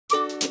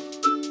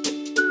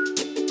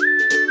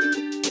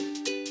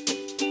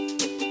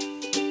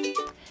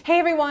Hey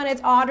everyone,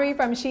 it's Audrey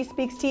from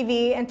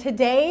SheSpeaksTV, and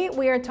today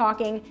we are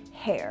talking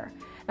hair.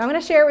 Now I'm going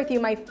to share with you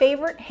my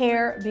favorite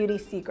hair beauty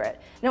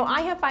secret. Now I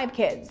have 5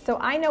 kids, so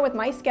I know with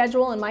my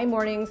schedule and my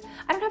mornings,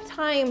 I don't have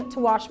time to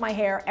wash my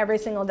hair every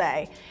single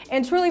day.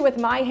 And truly with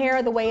my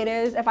hair the way it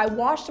is, if I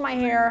washed my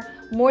hair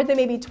more than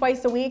maybe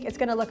twice a week, it's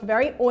going to look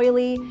very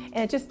oily and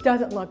it just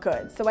doesn't look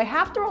good. So I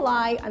have to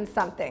rely on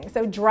something.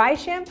 So dry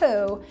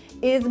shampoo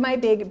is my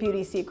big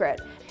beauty secret.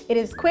 It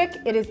is quick,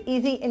 it is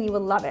easy, and you will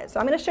love it. So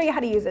I'm going to show you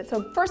how to use it.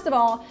 So first of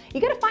all, you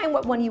got to find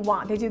what one you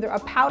want. There's either a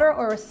powder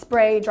or a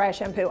spray dry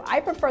shampoo. I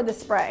prefer the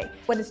spray.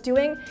 What it's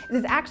doing is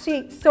it's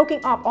actually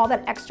soaking up all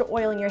that extra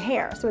oil in your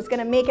hair. So it's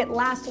going to make it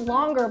last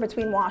longer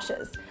between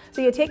washes.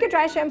 So you take your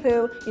dry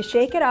shampoo, you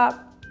shake it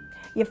up,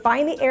 you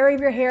find the area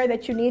of your hair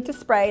that you need to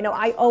spray. Now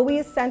I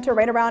always center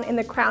right around in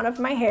the crown of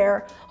my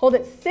hair. Hold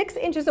it 6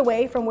 inches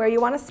away from where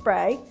you want to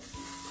spray.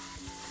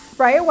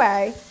 Spray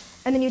away,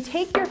 and then you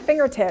take your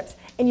fingertips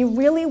and you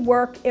really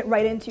work it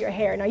right into your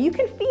hair. Now you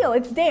can feel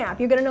it's damp.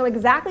 You're gonna know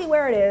exactly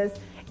where it is,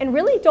 and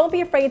really don't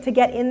be afraid to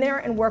get in there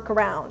and work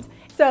around.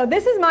 So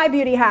this is my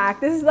beauty hack.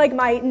 This is like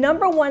my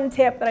 #1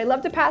 tip that I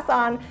love to pass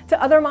on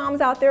to other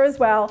moms out there as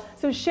well.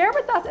 So share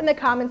with us in the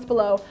comments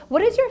below,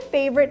 what is your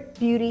favorite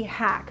beauty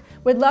hack?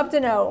 We'd love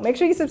to know. Make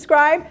sure you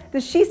subscribe to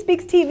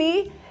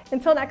SheSpeaksTV.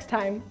 Until next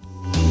time.